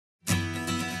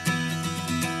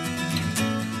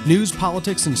News,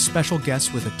 politics, and special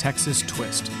guests with a Texas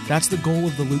twist. That's the goal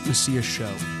of the Luke Macias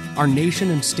Show. Our nation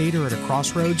and state are at a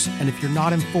crossroads, and if you're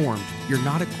not informed, you're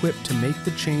not equipped to make the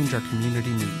change our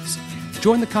community needs.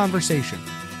 Join the conversation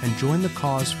and join the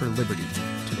cause for liberty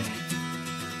today.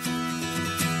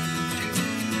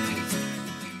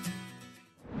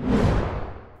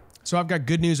 So I've got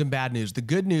good news and bad news. The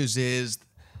good news is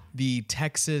the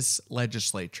Texas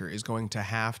legislature is going to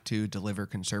have to deliver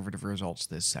conservative results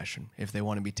this session if they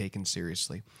want to be taken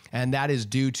seriously. And that is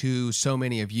due to so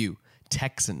many of you,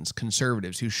 Texans,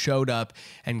 conservatives, who showed up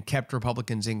and kept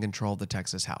Republicans in control of the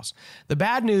Texas House. The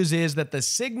bad news is that the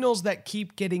signals that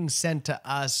keep getting sent to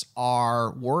us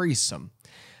are worrisome.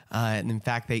 And in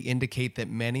fact, they indicate that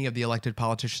many of the elected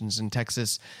politicians in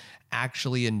Texas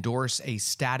actually endorse a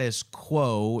status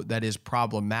quo that is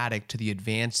problematic to the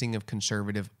advancing of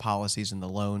conservative policies in the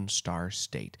Lone Star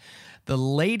State. The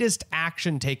latest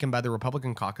action taken by the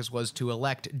Republican caucus was to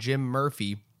elect Jim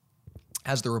Murphy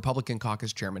as the Republican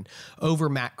caucus chairman over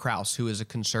Matt Krause, who is a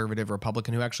conservative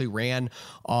Republican who actually ran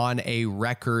on a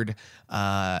record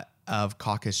of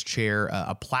caucus chair,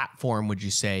 a platform, would you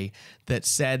say, that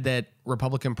said that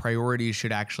Republican priorities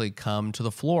should actually come to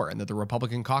the floor and that the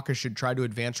Republican caucus should try to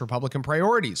advance Republican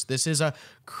priorities. This is a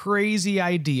crazy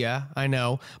idea, I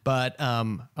know, but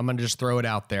I'm going to just throw it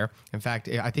out there. In fact,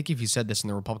 I think if you said this in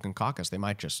the Republican caucus, they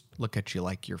might just look at you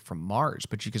like you're from Mars.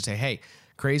 But you could say, hey,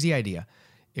 crazy idea.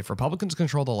 If Republicans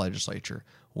control the legislature,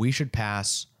 we should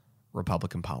pass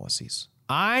Republican policies.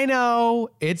 I know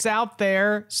it's out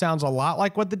there. Sounds a lot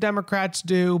like what the Democrats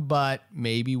do, but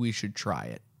maybe we should try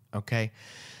it. Okay.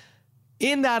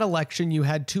 In that election, you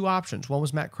had two options. One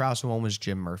was Matt Krause and one was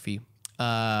Jim Murphy.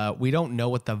 We don't know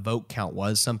what the vote count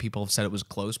was. Some people have said it was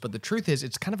close, but the truth is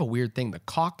it's kind of a weird thing. The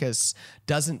caucus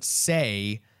doesn't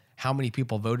say how many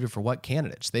people voted for what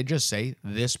candidates. They just say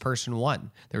this person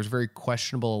won. There was a very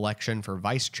questionable election for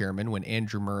vice chairman when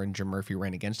Andrew Murr and Jim Murphy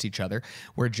ran against each other,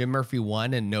 where Jim Murphy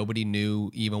won and nobody knew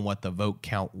even what the vote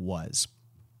count was.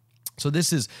 So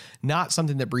this is not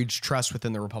something that breeds trust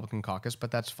within the Republican caucus, but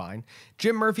that's fine.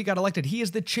 Jim Murphy got elected. He is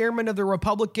the chairman of the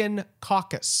Republican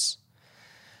caucus.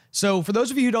 So for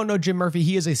those of you who don't know Jim Murphy,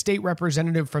 he is a state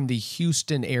representative from the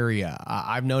Houston area.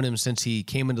 I've known him since he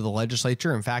came into the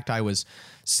legislature. In fact, I was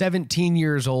 17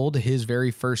 years old his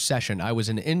very first session. I was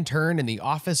an intern in the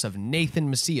office of Nathan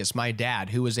Macias, my dad,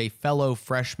 who was a fellow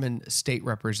freshman state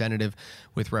representative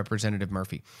with Representative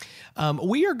Murphy.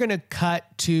 We are going to cut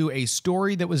to a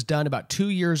story that was done about 2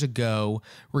 years ago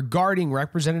regarding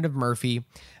Representative Murphy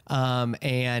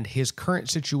and his current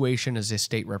situation as a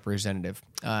state representative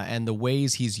and the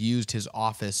ways he's used his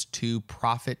office to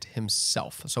profit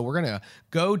himself. So we're going to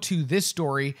go to this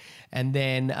story and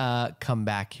then come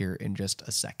back here in just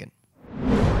a second.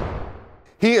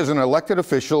 He is an elected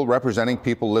official representing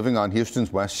people living on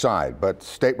Houston's west side, but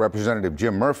State Representative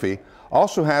Jim Murphy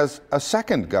also has a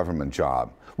second government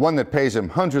job, one that pays him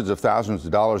hundreds of thousands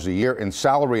of dollars a year in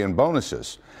salary and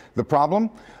bonuses. The problem?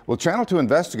 Well, Channel 2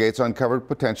 Investigates uncovered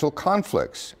potential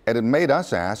conflicts, and it made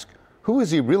us ask, who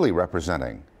is he really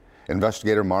representing?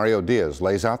 Investigator Mario Diaz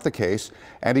lays out the case,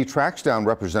 and he tracks down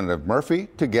Representative Murphy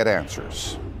to get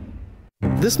answers.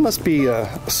 This must be a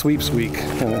sweeps week.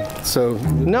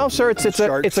 No, sir,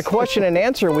 it's a question and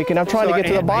answer week, and I'm trying to get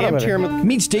to the bottom of it.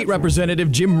 Meet State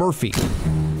Representative Jim Murphy.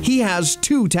 He has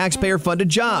two taxpayer-funded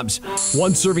jobs,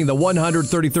 one serving the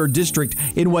 133rd District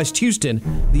in West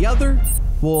Houston, the other,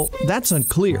 well, that's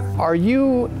unclear. Are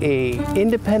you a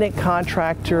independent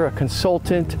contractor, a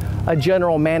consultant, a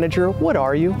general manager? What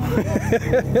are you?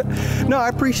 No, I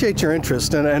appreciate your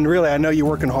interest, and really, I know you're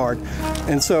working hard.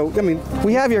 And so, I mean,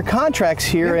 we have your contracts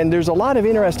here, and there's a lot of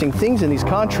interesting things in these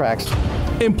contracts.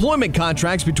 Employment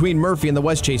contracts between Murphy and the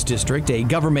West Chase District, a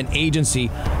government agency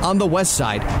on the west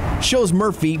side, shows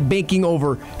Murphy making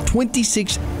over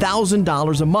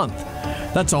 $26,000 a month.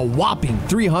 That's a whopping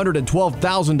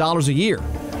 $312,000 a year.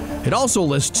 It also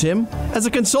lists him as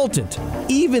a consultant,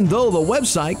 even though the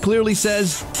website clearly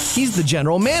says he's the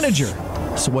general manager.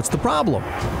 So what's the problem?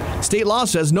 State law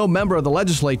says no member of the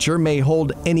legislature may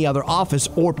hold any other office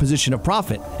or position of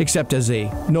profit, except as a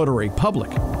notary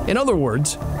public. In other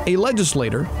words, a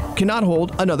legislator cannot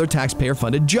hold another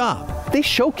taxpayer-funded job. They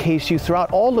showcase you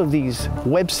throughout all of these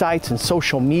websites and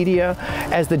social media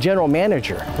as the general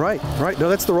manager. Right. No,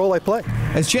 that's the role I play.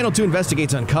 As Channel 2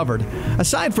 Investigates uncovered,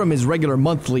 aside from his regular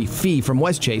monthly fee from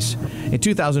West Chase, in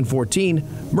 2014,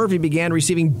 Murphy began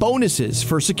receiving bonuses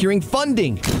for securing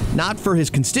funding, not for his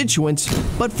constituents,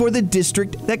 but for the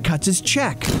district that cuts his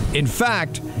check. In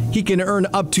fact, he can earn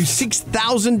up to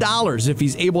 $6,000 if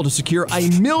he's able to secure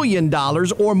 $1 million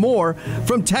or more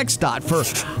from TxDOT for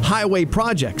highway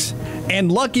projects.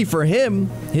 And lucky for him,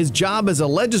 his job as a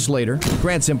legislator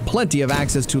grants him plenty of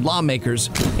access to lawmakers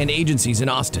and agencies in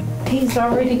Austin. He's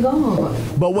already gone.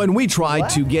 But when we tried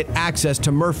to get access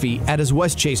to Murphy at his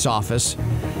West Chase office,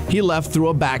 he left through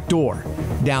a back door,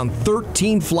 down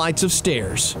 13 flights of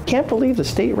stairs. Can't believe the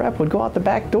state rep would go out the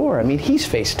back door. I mean, he's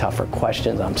faced tougher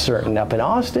questions, I'm certain, up in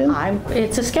Austin.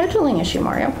 It's a scheduling issue,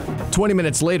 Mario. 20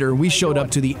 minutes later, we showed up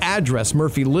to the address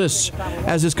Murphy lists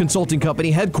as his consulting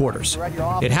company headquarters.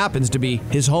 It happens to be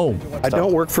his home. I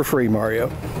don't work for free,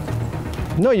 Mario.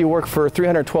 No, you work for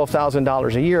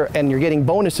 $312,000 a year, and you're getting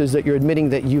bonuses that you're admitting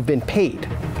that you've been paid.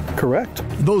 Correct.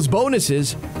 Those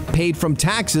bonuses paid from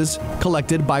taxes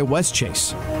collected by West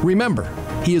Chase. Remember,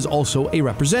 he is also a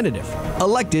representative,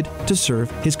 elected to serve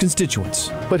his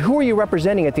constituents. But who are you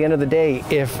representing at the end of the day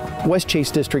if West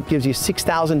Chase District gives you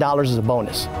 $6,000 as a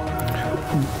bonus?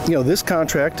 You know, this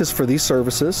contract is for these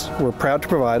services. We're proud to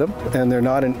provide them, and they're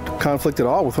not in conflict at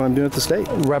all with what I'm doing at the state.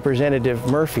 Representative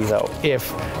Murphy, though,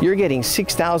 if you're getting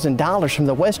 $6,000 from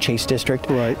the West Chase District,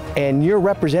 right, and your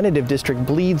representative district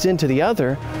bleeds into the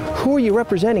other, who are you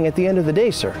representing at the end of the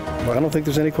day, sir? Well, I don't think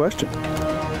there's any question.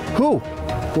 Who?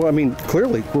 Well, I mean,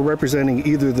 clearly, we're representing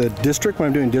either the district when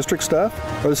I'm doing district stuff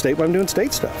or the state when I'm doing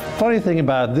state stuff. Funny thing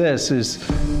about this is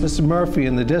Mr. Murphy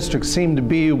and the district seem to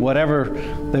be whatever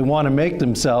they want to make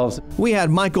themselves. We had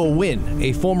Michael Wynn,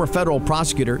 a former federal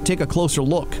prosecutor, take a closer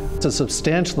look. A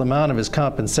substantial amount of his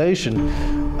compensation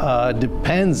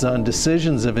depends on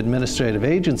decisions of administrative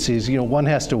agencies. You know, one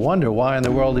has to wonder why in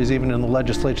the world he's even in the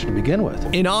legislature to begin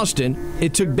with. In Austin,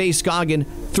 it took Bay Scoggin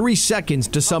 3 seconds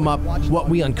to sum up what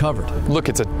we uncovered. Look,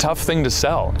 it's a tough thing to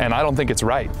sell, and I don't think it's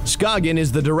right. Scoggin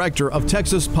is the director of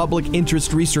Texas Public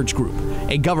Interest Research Group,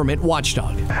 a government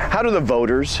watchdog. How do the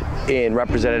voters in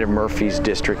Representative Murphy's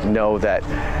district know that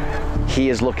he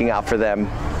is looking out for them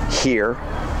here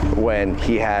when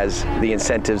he has the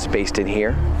incentives based in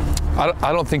here?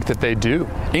 I don't think that they do.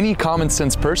 Any common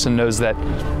sense person knows that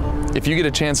if you get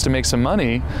a chance to make some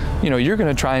money, you know, you're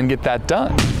going to try and get that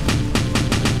done.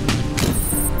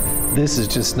 This is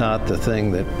just not the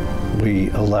thing that we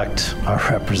elect our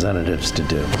representatives to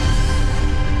do.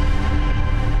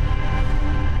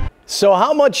 So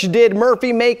how much did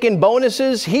Murphy make in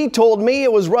bonuses? He told me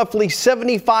it was roughly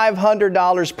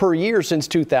 $7,500 per year since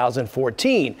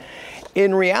 2014.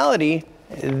 In reality,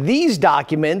 these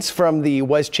documents from the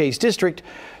West Chase District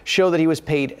show that he was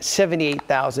paid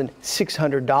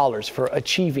 $78,600 for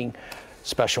achieving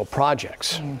special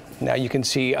projects. Now you can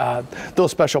see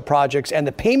those special projects and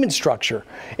the payment structure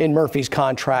in Murphy's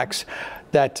contracts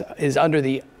that is under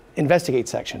the Investigate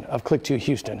section of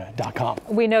click2houston.com.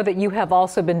 We know that you have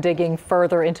also been digging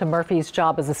further into Murphy's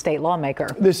job as a state lawmaker.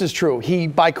 This is true. He,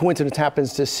 by coincidence,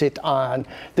 happens to sit on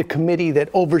the committee that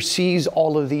oversees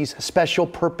all of these special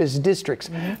purpose districts.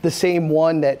 The same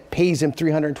one that pays him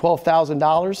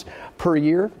 $312,000 per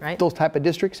year, right. Those type of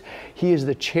districts. He is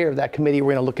the chair of that committee.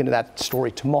 We're going to look into that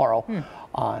story tomorrow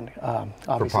on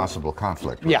for possible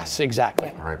conflict. Right? Yes, exactly.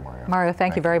 All right, Mario. Mario,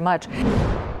 thank you very much.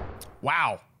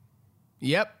 Wow.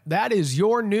 Yep, that is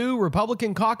your new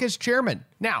Republican caucus chairman.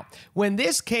 Now, when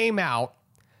this came out,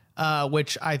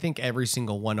 which I think every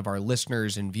single one of our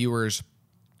listeners and viewers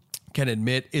can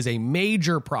admit is a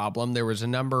major problem, there was a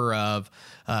number of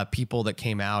people that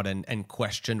came out and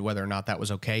questioned whether or not that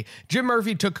was okay. Jim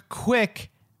Murphy took quick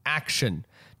action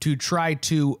to try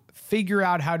to figure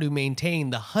out how to maintain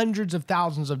the hundreds of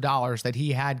thousands of dollars that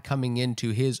he had coming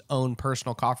into his own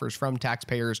personal coffers from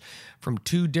taxpayers from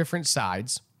 2 different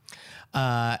sides.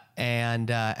 And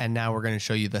now we're going to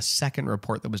show you the second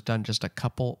report that was done just a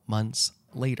couple months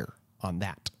later on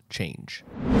that change.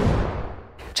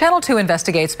 Channel 2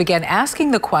 Investigates began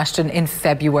asking the question in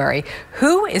February,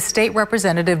 who is State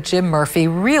Representative Jim Murphy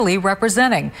really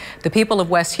representing? The people of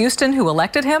West Houston who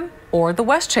elected him, or the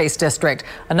West Chase District,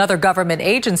 another government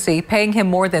agency paying him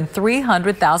more than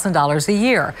 $300,000 a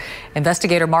year?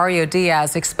 Investigator Mario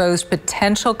Diaz exposed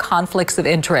potential conflicts of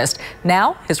interest.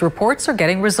 Now his reports are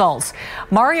getting results.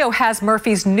 Mario has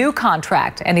Murphy's new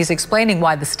contract, and he's explaining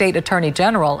why the state attorney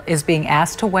general is being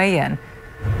asked to weigh in.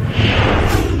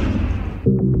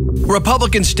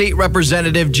 Republican State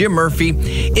Representative Jim Murphy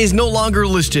is no longer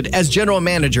listed as general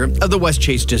manager of the West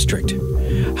Chase District.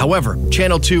 However,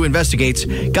 Channel 2 Investigates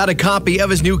got a copy of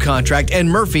his new contract, and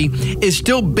Murphy is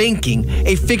still banking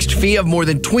a fixed fee of more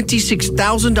than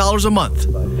 $26,000 a month.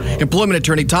 Employment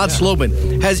attorney Todd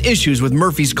Slobin has issues with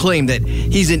Murphy's claim that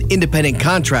he's an independent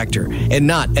contractor and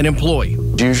not an employee.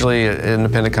 Usually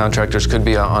independent contractors could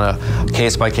be on a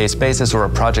case-by-case basis or a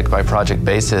project-by-project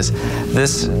basis.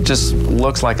 This just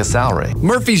looks like a salary.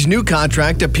 Murphy's new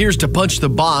contract appears to punch the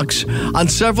box on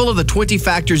several of the 20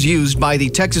 factors used by the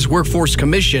Texas Workforce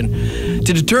Commission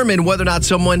to determine whether or not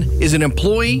someone is an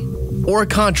employee or a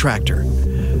contractor.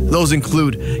 Those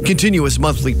include continuous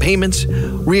monthly payments,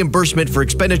 reimbursement for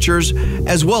expenditures,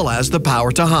 as well as the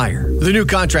power to hire. The new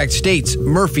contract states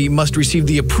Murphy must receive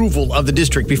the approval of the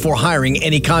district before hiring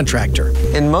any contractor.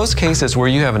 In most cases where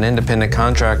you have an independent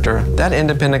contractor, that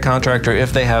independent contractor,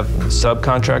 if they have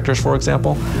subcontractors, for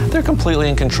example, they're completely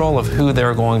in control of who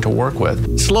they're going to work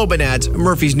with. Slobin adds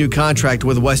Murphy's new contract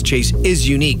with West Chase is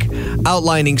unique,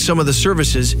 outlining some of the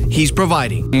services he's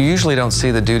providing. You usually don't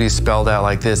see the duties spelled out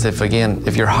like this. If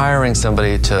you're hiring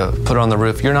somebody to put on the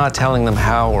roof, you're not telling them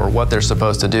how or what they're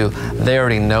supposed to do. They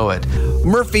already know it.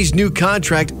 Murphy's new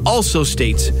contract also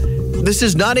states this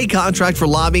is not a contract for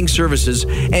lobbying services,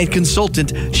 and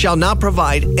consultant shall not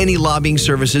provide any lobbying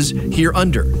services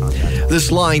hereunder. This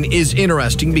line is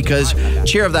interesting because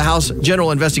Chair of the House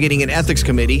General Investigating and Ethics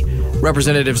Committee,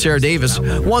 Representative Sarah Davis,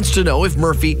 wants to know if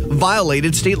Murphy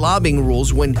violated state lobbying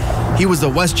rules when he was the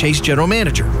West Chase general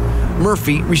manager.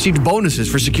 Murphy received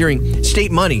bonuses for securing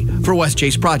state money for West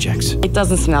Chase projects. It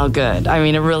doesn't smell good. I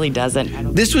mean, it really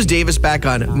doesn't. This was Davis back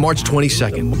on March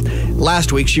 22nd.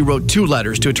 Last week, she wrote 2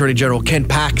 letters to Attorney General Ken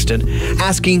Paxton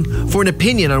asking for an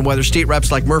opinion on whether state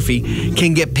reps like Murphy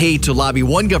can get paid to lobby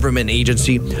one government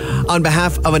agency on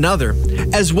behalf of another,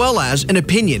 as well as an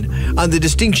opinion on the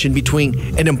distinction between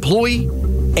an employee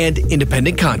and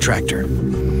independent contractor.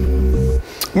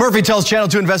 Murphy tells Channel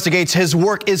 2 Investigates his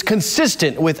work is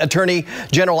consistent with Attorney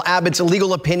General Abbott's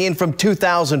legal opinion from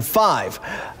 2005.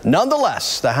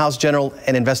 Nonetheless, the House General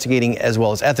and Investigating as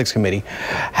well as Ethics Committee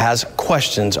has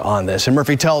questions on this. And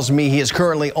Murphy tells me he is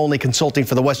currently only consulting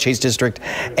for the West Chase District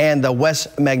and the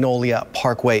West Magnolia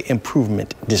Parkway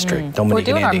Improvement District. We're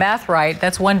doing our math right.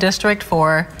 That's one district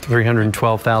for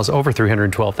 $312,000, over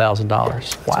 $312,000. Wow.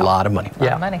 That's a lot of money. A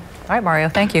lot of money. All right, Mario,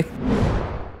 thank you.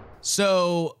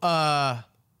 So,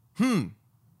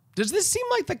 does this seem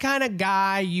like the kind of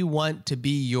guy you want to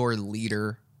be your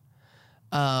leader?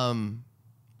 Matt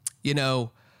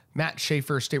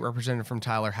Schaefer, state representative from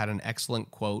Tyler, had an excellent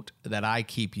quote that I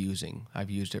keep using. I've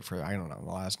used it for, the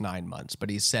last 9 months. But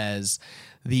he says,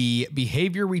 the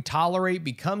behavior we tolerate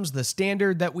becomes the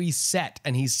standard that we set.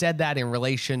 And he said that in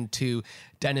relation to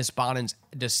Dennis Bonin's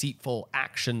deceitful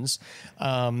actions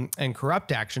and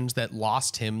corrupt actions that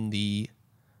lost him the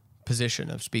position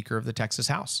of Speaker of the Texas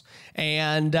House.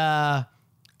 And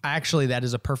actually, that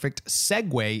is a perfect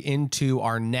segue into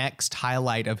our next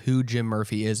highlight of who Jim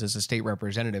Murphy is as a state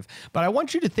representative. But I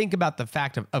want you to think about the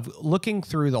fact of looking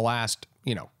through the last,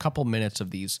 couple minutes of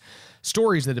these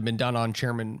stories that have been done on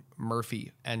Chairman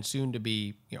Murphy and soon to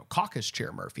be, Caucus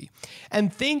Chair Murphy,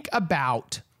 and think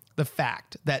about the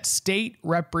fact that state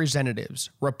representatives,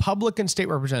 Republican state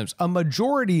representatives, a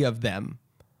majority of them,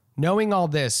 knowing all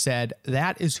this, said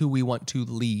that is who we want to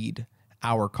lead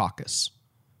our caucus.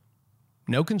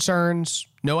 No concerns,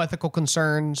 no ethical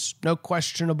concerns, no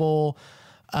questionable,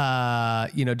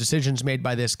 decisions made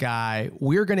by this guy.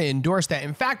 We're going to endorse that.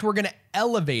 In fact, we're going to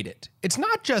elevate it. It's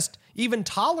not just even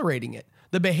tolerating it.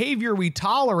 The behavior we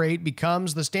tolerate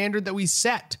becomes the standard that we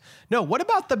set. No, what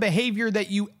about the behavior that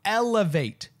you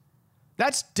elevate?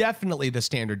 That's definitely the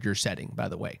standard you're setting, by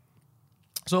the way.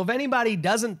 So if anybody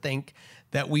doesn't think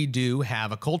that we do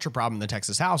have a culture problem in the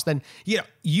Texas House, then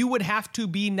you would have to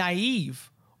be naive,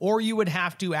 or you would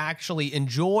have to actually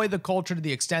enjoy the culture to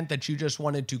the extent that you just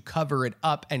wanted to cover it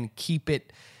up and keep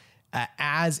it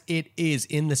as it is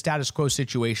in the status quo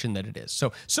situation that it is.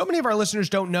 So many of our listeners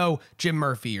don't know Jim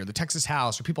Murphy or the Texas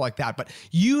House or people like that, but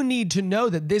you need to know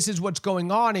that this is what's going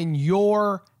on in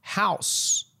your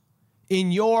house,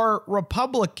 in your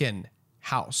Republican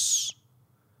house.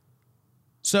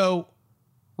 So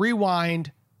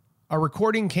rewind, a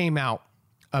recording came out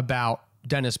about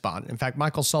Dennis Bonin. In fact,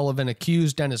 Michael Sullivan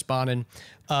accused Dennis Bonin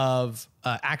of,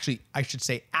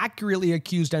 accurately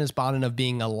accused Dennis Bonin of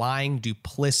being a lying,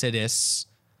 duplicitous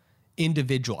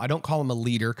individual. I don't call him a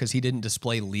leader because he didn't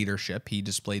display leadership. He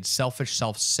displayed selfish,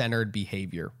 self-centered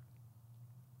behavior.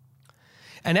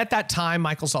 And at that time,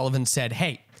 Michael Sullivan said,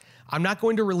 hey, I'm not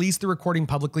going to release the recording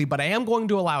publicly, but I am going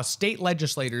to allow state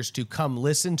legislators to come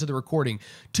listen to the recording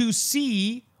to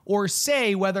see or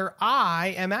say whether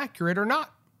I am accurate or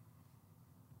not.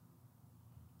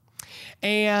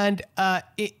 And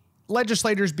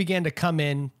legislators began to come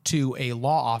in to a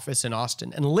law office in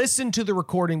Austin and listen to the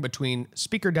recording between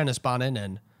Speaker Dennis Bonin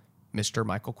and Mr.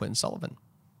 Michael Quinn Sullivan.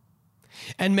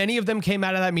 And many of them came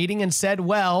out of that meeting and said,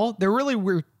 well, there really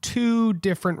were two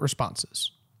different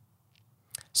responses.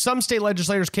 Some state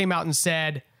legislators came out and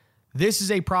said, this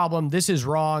is a problem, this is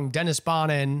wrong, Dennis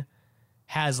Bonnen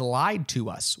has lied to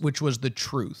us, which was the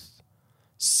truth.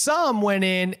 Some went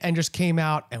in and just came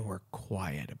out and were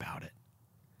quiet about it.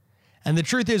 And the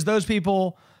truth is those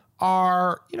people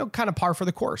are, kind of par for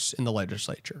the course in the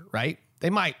legislature, right? They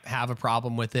might have a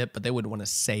problem with it, but they wouldn't want to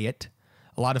say it.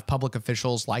 A lot of public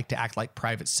officials like to act like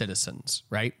private citizens,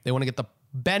 right? They want to get the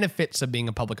benefits of being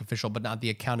a public official, but not the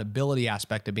accountability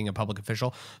aspect of being a public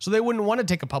official. So they wouldn't want to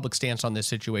take a public stance on this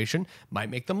situation. Might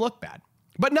make them look bad.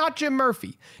 But not Jim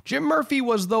Murphy. Jim Murphy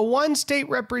was the one state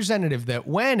representative that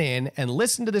went in and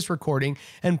listened to this recording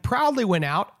and proudly went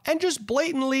out and just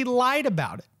blatantly lied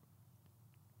about it.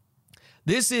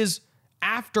 This is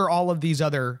after all of these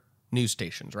other news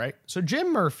stations, right? So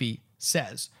Jim Murphy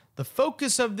says the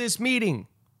focus of this meeting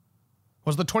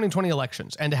was the 2020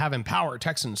 elections and to have empowered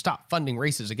Texans stop funding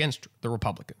races against the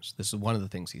Republicans. This is one of the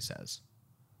things he says.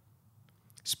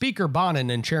 Speaker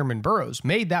Bonnen and Chairman Burrows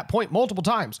made that point multiple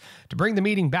times to bring the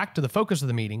meeting back to the focus of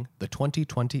the meeting, the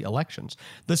 2020 elections.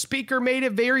 The speaker made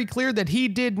it very clear that he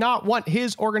did not want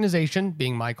his organization,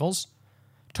 being Michael's,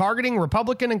 targeting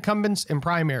Republican incumbents in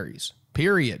primaries,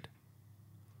 period.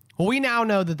 Well, we now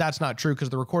know that that's not true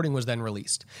because the recording was then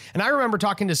released. And I remember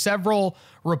talking to several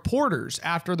reporters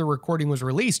after the recording was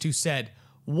released who said,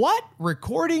 what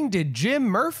recording did Jim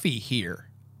Murphy hear?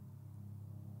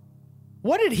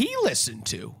 What did he listen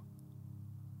to?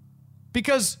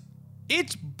 Because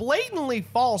it's blatantly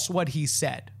false what he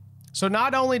said. So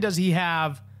not only does he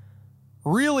have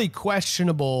really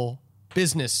questionable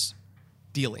business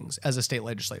dealings as a state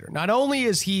legislator, not only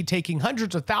is he taking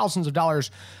hundreds of thousands of dollars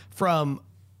from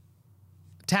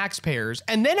taxpayers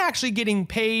and then actually getting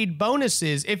paid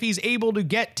bonuses if he's able to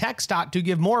get TxDOT to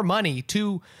give more money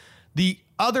to the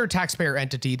other taxpayer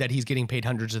entity that he's getting paid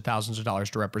hundreds of thousands of dollars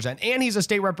to represent. And he's a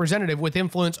state representative with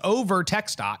influence over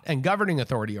TxDOT and governing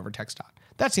authority over TxDOT.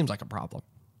 That seems like a problem.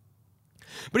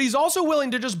 But he's also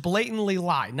willing to just blatantly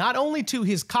lie, not only to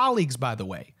his colleagues, by the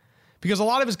way, because a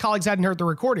lot of his colleagues hadn't heard the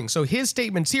recording. So his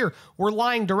statements here were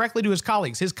lying directly to his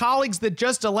colleagues that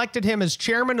just elected him as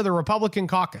chairman of the Republican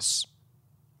Caucus.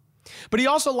 But he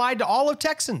also lied to all of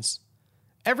Texans.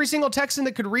 Every single Texan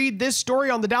that could read this story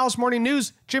on the Dallas Morning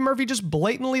News, Jim Murphy just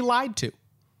blatantly lied to.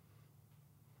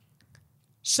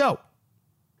 So,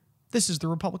 this is the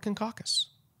Republican Caucus.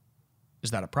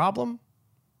 Is that a problem?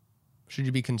 Should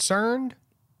you be concerned?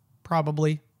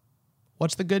 Probably.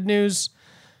 What's the good news?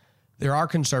 There are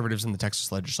conservatives in the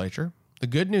Texas legislature. The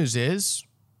good news is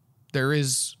there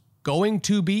is going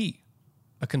to be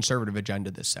a conservative agenda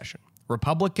this session.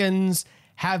 Republicans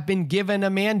have been given a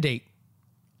mandate.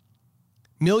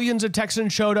 Millions of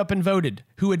Texans showed up and voted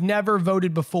who had never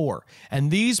voted before. And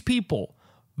these people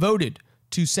voted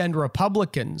to send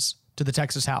Republicans to the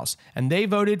Texas House. And they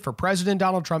voted for President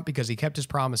Donald Trump because he kept his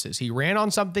promises. He ran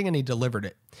on something and he delivered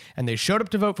it. And they showed up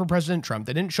to vote for President Trump.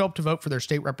 They didn't show up to vote for their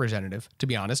state representative, to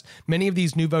be honest. Many of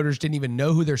these new voters didn't even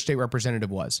know who their state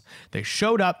representative was. They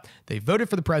showed up, they voted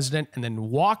for the president, and then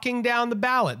walking down the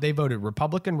ballot, they voted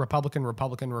Republican, Republican,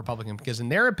 Republican, Republican, because in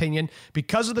their opinion,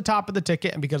 because of the top of the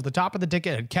ticket and because the top of the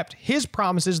ticket had kept his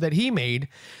promises that he made,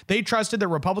 they trusted that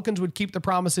Republicans would keep the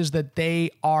promises that they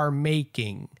are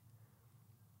making.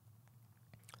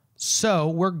 So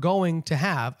we're going to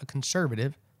have a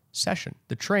conservative session.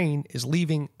 The train is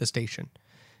leaving the station.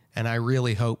 And I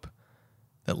really hope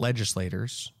that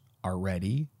legislators are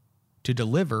ready to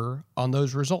deliver on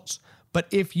those results. But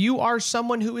if you are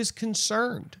someone who is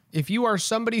concerned, if you are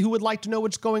somebody who would like to know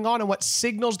what's going on and what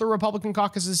signals the Republican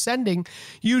caucus is sending,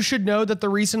 you should know that the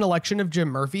recent election of Jim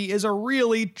Murphy is a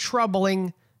really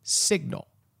troubling signal.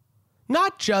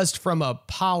 Not just from a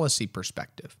policy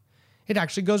perspective. It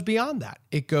actually goes beyond that.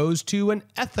 It goes to an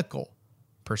ethical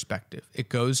perspective. It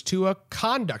goes to a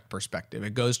conduct perspective.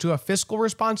 It goes to a fiscal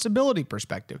responsibility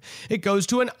perspective. It goes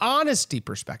to an honesty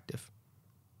perspective.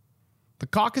 The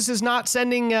caucus is not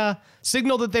sending a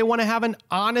signal that they want to have an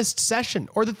honest session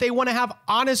or that they want to have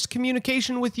honest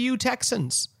communication with you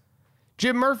Texans.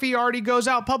 Jim Murphy already goes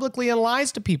out publicly and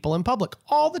lies to people in public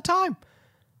all the time.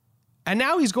 And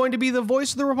now he's going to be the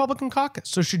voice of the Republican caucus.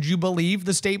 So should you believe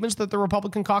the statements that the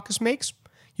Republican caucus makes?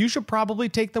 You should probably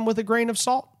take them with a grain of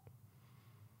salt.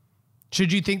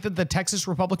 Should you think that the Texas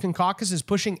Republican caucus is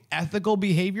pushing ethical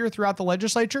behavior throughout the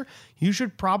legislature? You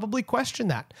should probably question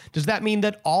that. Does that mean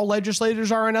that all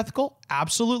legislators are unethical?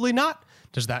 Absolutely not.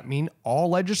 Does that mean all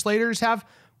legislators have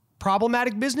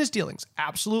problematic business dealings?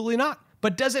 Absolutely not.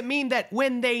 But does it mean that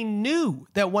when they knew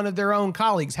that one of their own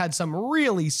colleagues had some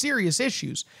really serious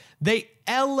issues, they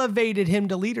elevated him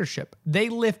to leadership? They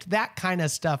lift that kind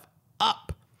of stuff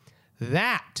up.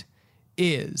 That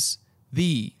is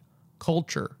the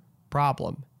culture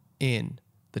problem in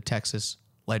the Texas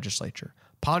legislature.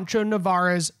 Pancho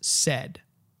Narvaez said,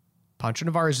 Pancho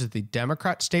Narvaez is the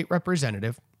Democrat state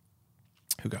representative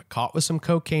who got caught with some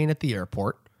cocaine at the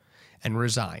airport and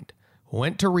resigned,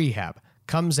 went to rehab,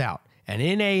 comes out, and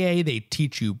in AA, they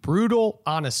teach you brutal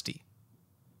honesty.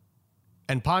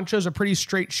 And Pancho's a pretty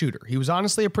straight shooter. He was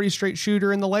honestly a pretty straight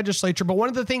shooter in the legislature, but one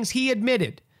of the things he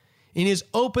admitted in his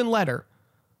open letter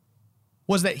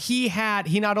was that he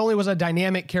not only was a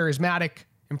dynamic, charismatic,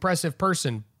 impressive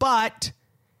person, but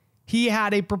he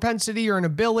had a propensity or an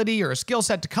ability or a skill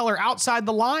set to color outside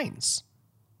the lines,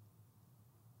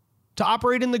 to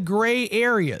operate in the gray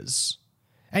areas.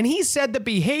 And he said that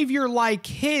behavior like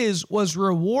his was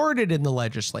rewarded in the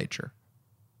legislature.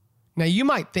 Now, you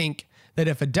might think that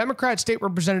if a Democrat state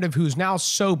representative who's now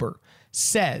sober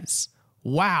says,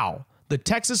 wow, the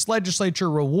Texas legislature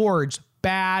rewards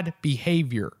bad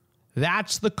behavior,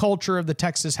 that's the culture of the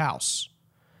Texas House,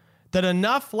 that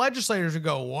enough legislators would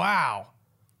go, wow,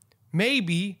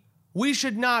 maybe we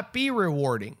should not be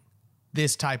rewarding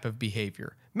this type of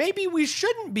behavior. Maybe we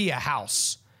shouldn't be a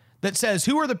house that says,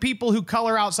 who are the people who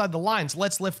color outside the lines?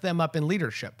 Let's lift them up in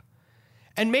leadership.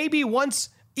 And maybe once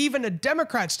even a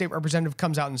Democrat state representative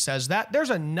comes out and says that, there's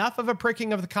enough of a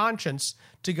pricking of the conscience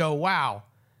to go, wow,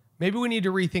 maybe we need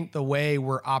to rethink the way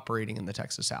we're operating in the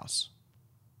Texas House.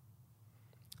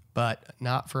 But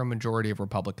not for a majority of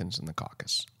Republicans in the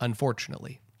caucus,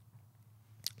 unfortunately.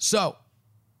 So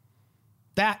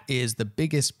that is the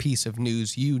biggest piece of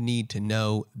news you need to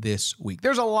know this week.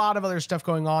 There's a lot of other stuff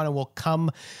going on, and we'll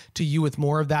come to you with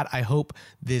more of that. I hope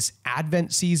this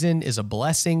Advent season is a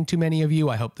blessing to many of you.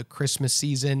 I hope the Christmas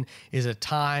season is a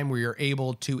time where you're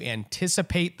able to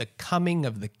anticipate the coming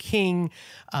of the King.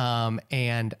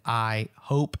 And I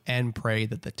hope and pray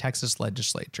that the Texas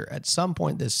legislature at some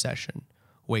point this session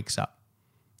wakes up,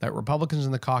 that Republicans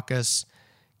in the caucus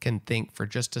can think for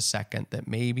just a second that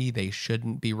maybe they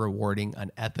shouldn't be rewarding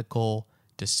unethical,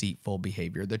 deceitful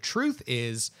behavior. The truth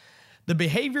is, the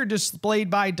behavior displayed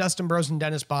by Dustin Brose and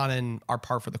Dennis Bonnen are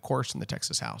par for the course in the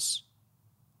Texas House.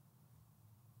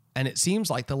 And it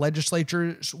seems like the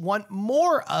legislatures want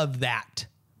more of that,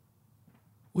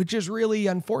 which is really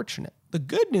unfortunate. The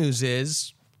good news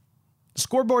is, the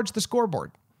scoreboard's the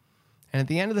scoreboard. And at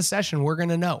the end of the session, we're going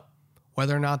to know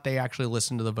whether or not they actually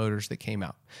listen to the voters that came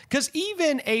out. Because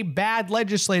even a bad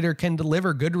legislator can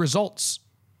deliver good results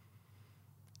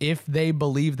if they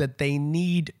believe that they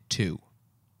need to,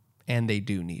 and they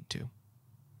do need to.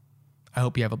 I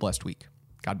hope you have a blessed week.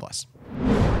 God bless.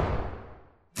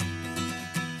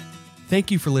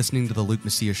 Thank you for listening to the Luke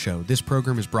Macias Show. This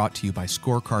program is brought to you by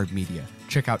Scorecard Media.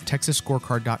 Check out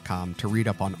TexasScorecard.com to read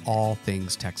up on all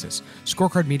things Texas.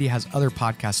 Scorecard Media has other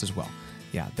podcasts as well.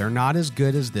 Yeah, they're not as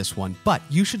good as this one, but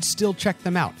you should still check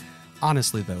them out.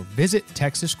 Honestly, though, visit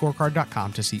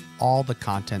TexasScorecard.com to see all the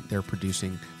content they're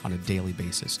producing on a daily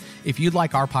basis. If you'd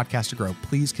like our podcast to grow,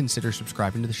 please consider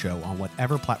subscribing to the show on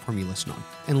whatever platform you listen on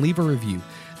and leave a review.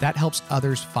 That helps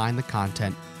others find the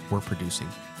content we're producing.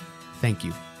 Thank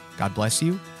you. God bless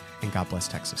you, and God bless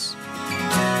Texas.